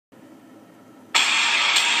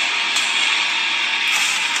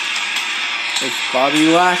It's Bobby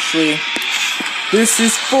Lashley. This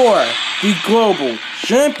is for the Global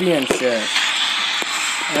Championship.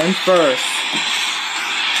 And first,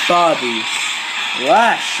 Bobby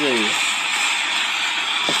Lashley.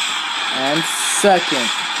 And second,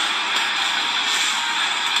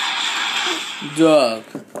 Doug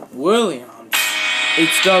Williams.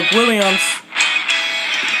 It's Doug Williams.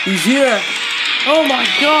 He's here. Oh my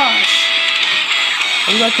gosh.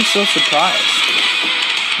 Why are you acting so surprised?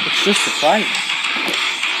 It's just surprising.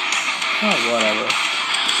 Oh, whatever.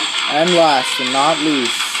 And last but not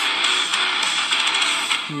least,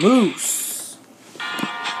 Moose.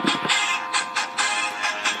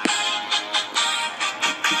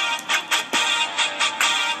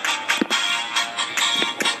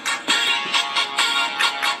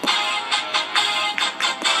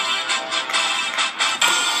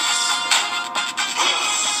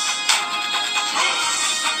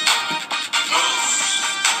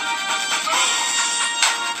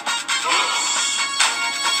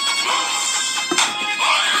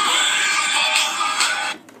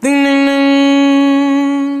 Ding, ding,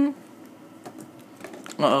 ding.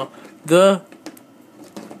 Uh-oh. The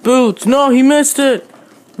boots. No, he missed it.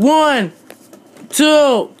 1,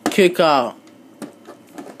 2. Kick out.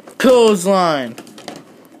 Clothesline.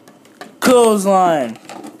 Clothesline.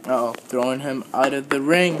 Uh-oh. Throwing him out of the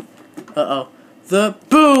ring. Uh-oh. The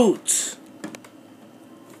boot.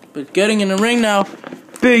 But getting in the ring now.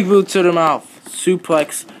 Big boot to the mouth.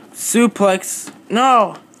 Suplex. Suplex.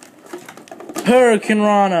 No. Hurricane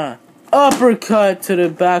Rana. Uppercut to the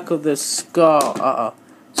back of the skull. Uh-oh.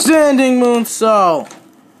 Standing moonsault.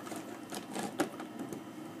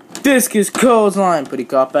 Discus clothesline. But he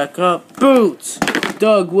got back up. Boots.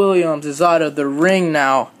 Doug Williams is out of the ring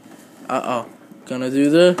now. Uh-oh. Gonna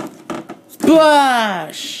do the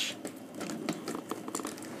splash.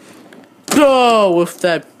 Go with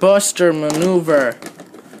that buster maneuver.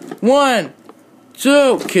 1,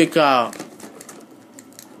 2. Kick out.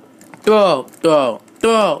 Go.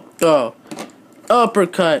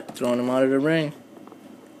 Uppercut. Throwing him out of the ring.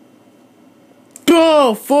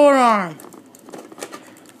 Go. Forearm.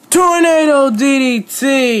 Tornado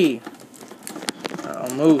DDT. Oh,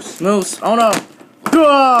 Moose. Oh no.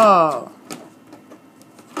 Go.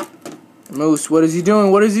 Moose, what is he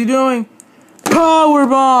doing?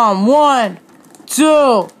 Powerbomb. 1,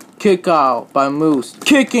 2. Kick out by Moose.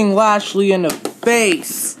 Kicking Lashley in the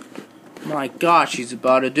face. My gosh, he's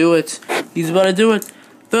about to do it.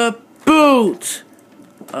 The boot.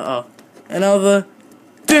 Uh-oh. And now the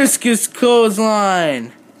discus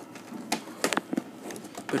clothesline.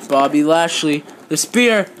 But Bobby Lashley, the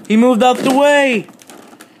spear, he moved out the way.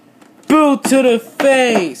 Boot to the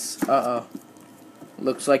face. Uh-oh.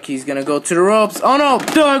 Looks like he's gonna go to the ropes. Oh no,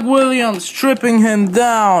 Doug Williams tripping him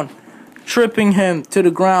down. Tripping him to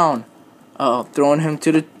the ground. Uh-oh, throwing him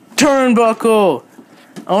to the turnbuckle.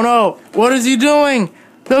 Oh no, what is he doing?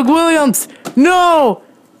 Doug Williams, no!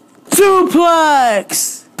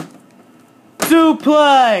 Suplex!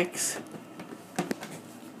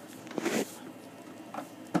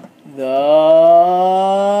 The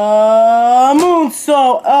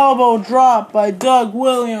moonsault elbow drop by Doug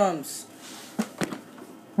Williams.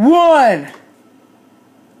 1,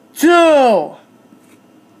 2,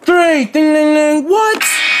 3. Ding, ding, ding. What?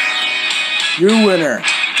 Your winner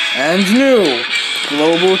and new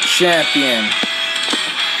Global Champion,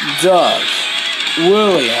 Doug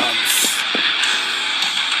Williams.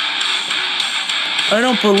 I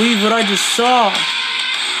don't believe what I just saw.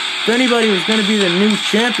 If anybody was going to be the new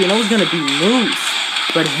champion, it was going to be Moose.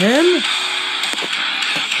 But him?